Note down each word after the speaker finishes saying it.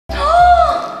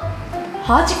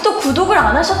아직도 구독을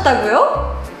안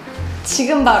하셨다고요?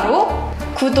 지금 바로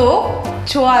구독,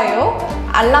 좋아요,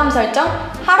 알람 설정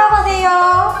하러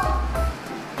가세요.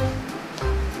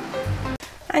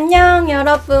 안녕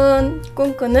여러분,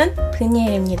 꿈꾸는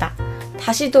브니엘입니다.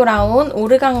 다시 돌아온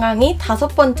오르간 강의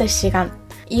 5번째 시간.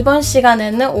 이번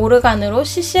시간에는 오르간으로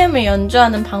CCM을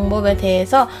연주하는 방법에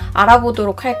대해서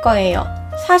알아보도록 할 거예요.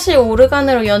 사실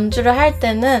오르간으로 연주를 할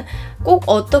때는 꼭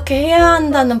어떻게 해야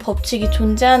한다는 법칙이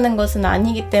존재하는 것은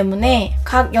아니기 때문에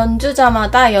각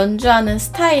연주자마다 연주하는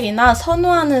스타일이나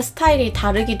선호하는 스타일이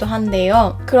다르기도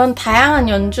한데요. 그런 다양한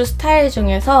연주 스타일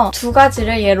중에서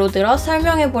 2가지를 예로 들어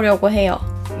설명해 보려고 해요.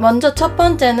 먼저 첫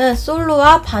번째는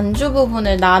솔로와 반주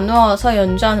부분을 나누어서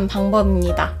연주하는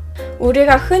방법입니다.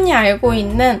 우리가 흔히 알고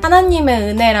있는 하나님의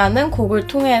은혜라는 곡을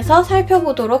통해서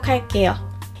살펴보도록 할게요.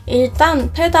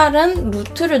 일단 페달은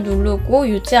루트를 누르고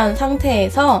유지한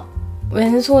상태에서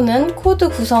왼손은 코드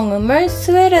구성음을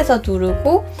스웰에서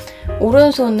누르고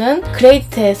오른손은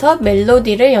그레이트에서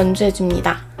멜로디를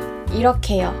연주해줍니다.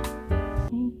 이렇게요.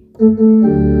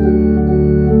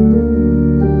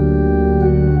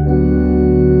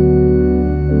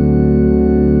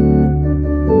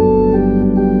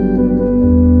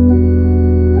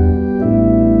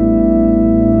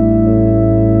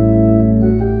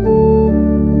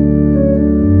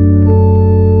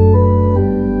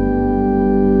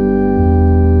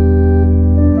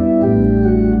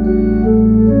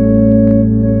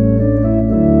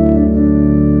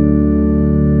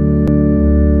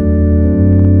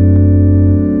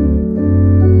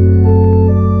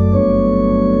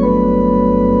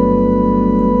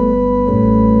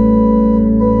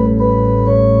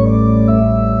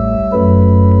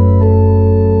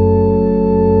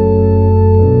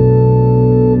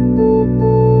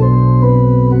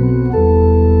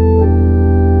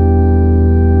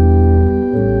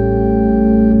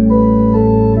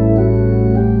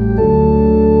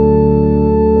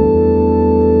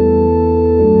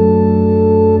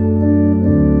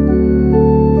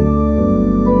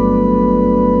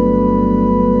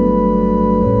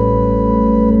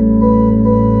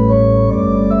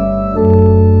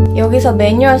 여기서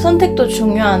매뉴얼 선택도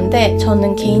중요한데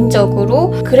저는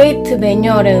개인적으로 그레이트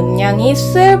매뉴얼의 음량이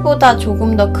스웰보다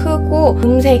조금 더 크고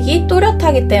음색이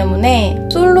또렷하기 때문에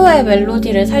솔로의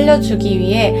멜로디를 살려주기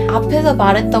위해 앞에서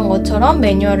말했던 것처럼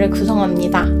매뉴얼을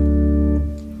구성합니다.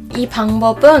 이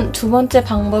방법은 2번째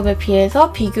방법에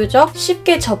비해서 비교적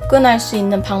쉽게 접근할 수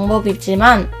있는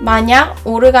방법이지만 만약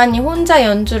오르간이 혼자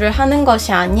연주를 하는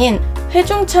것이 아닌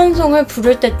회중 찬송을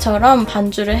부를 때처럼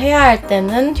반주를 해야 할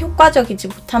때는 효과적이지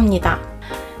못합니다.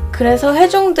 그래서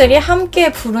회중들이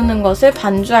함께 부르는 것을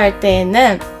반주할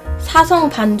때에는 사성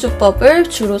반주법을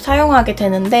주로 사용하게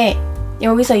되는데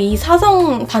여기서 이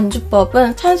사성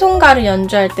반주법은 찬송가를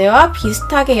연주할 때와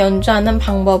비슷하게 연주하는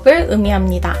방법을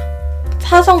의미합니다.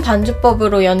 사성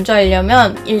반주법으로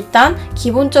연주하려면 일단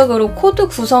기본적으로 코드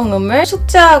구성음을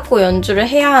숙지하고 연주를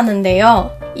해야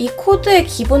하는데요. 이 코드의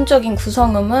기본적인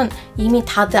구성음은 이미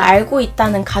다들 알고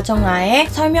있다는 가정하에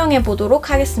설명해 보도록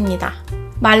하겠습니다.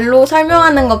 말로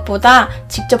설명하는 것보다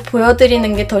직접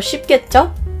보여드리는 게 더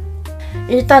쉽겠죠?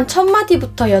 일단 첫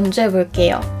마디부터 연주해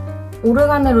볼게요.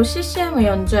 오르간으로 CCM을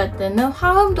연주할 때는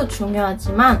화음도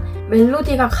중요하지만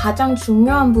멜로디가 가장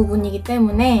중요한 부분이기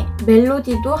때문에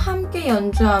멜로디도 함께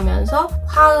연주하면서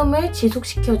화음을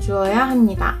지속시켜 주어야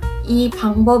합니다. 이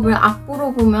방법을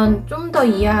악보로 보면 좀 더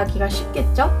이해하기가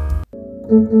쉽겠죠?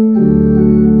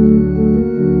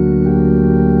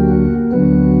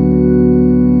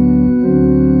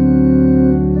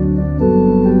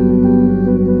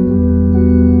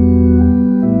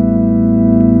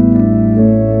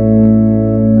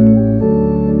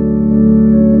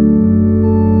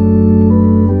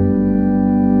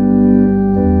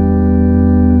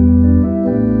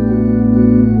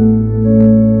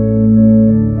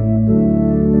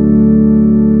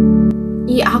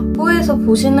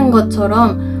 보시는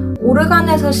것처럼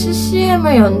오르간에서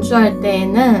CCM을 연주할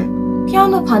때에는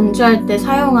피아노 반주할 때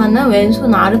사용하는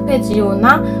왼손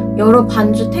아르페지오나 여러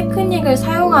반주 테크닉을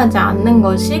사용하지 않는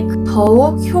것이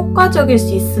더욱 효과적일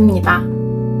수 있습니다.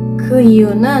 그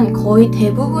이유는 거의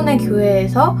대부분의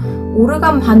교회에서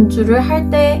오르간 반주를 할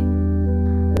때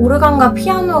오르간과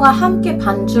피아노가 함께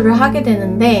반주를 하게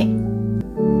되는데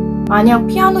만약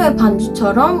피아노의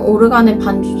반주처럼 오르간의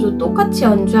반주도 똑같이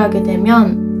연주하게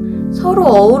되면 서로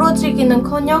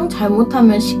어우러지기는커녕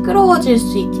잘못하면 시끄러워질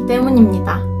수 있기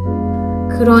때문입니다.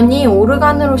 그러니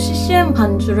오르간으로 CCM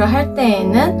반주를 할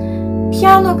때에는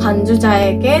피아노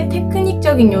반주자에게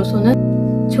테크닉적인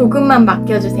요소는 조금만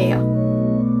맡겨주세요.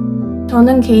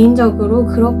 저는 개인적으로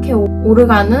그렇게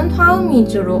오르간은 화음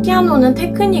위주로, 피아노는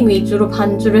테크닉 위주로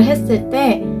반주를 했을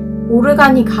때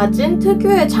오르간이 가진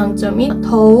특유의 장점이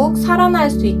더욱 살아날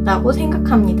수 있다고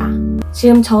생각합니다.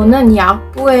 지금 저는 이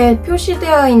악보에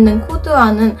표시되어 있는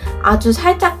코드와는 아주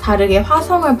살짝 다르게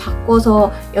화성을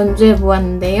바꿔서 연주해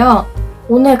보았는데요.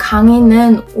 오늘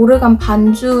강의는 오르간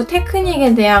반주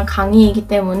테크닉에 대한 강의이기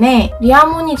때문에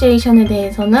리하모니제이션에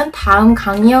대해서는 다음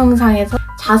강의 영상에서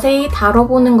자세히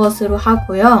다뤄보는 것으로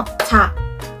하고요. 자,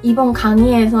 이번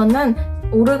강의에서는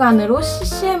오르간으로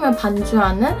CCM을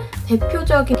반주하는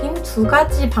대표적인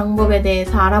 2가지 방법에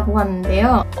대해서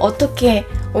알아보았는데요. 어떻게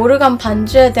오르간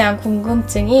반주에 대한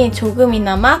궁금증이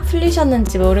조금이나마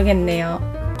풀리셨는지 모르겠네요.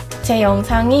 제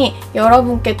영상이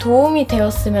여러분께 도움이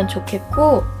되었으면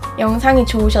좋겠고, 영상이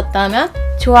좋으셨다면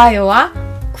좋아요와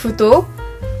구독,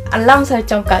 알람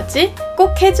설정까지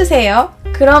꼭 해주세요.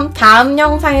 그럼 다음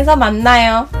영상에서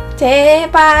만나요.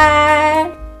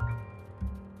 제발!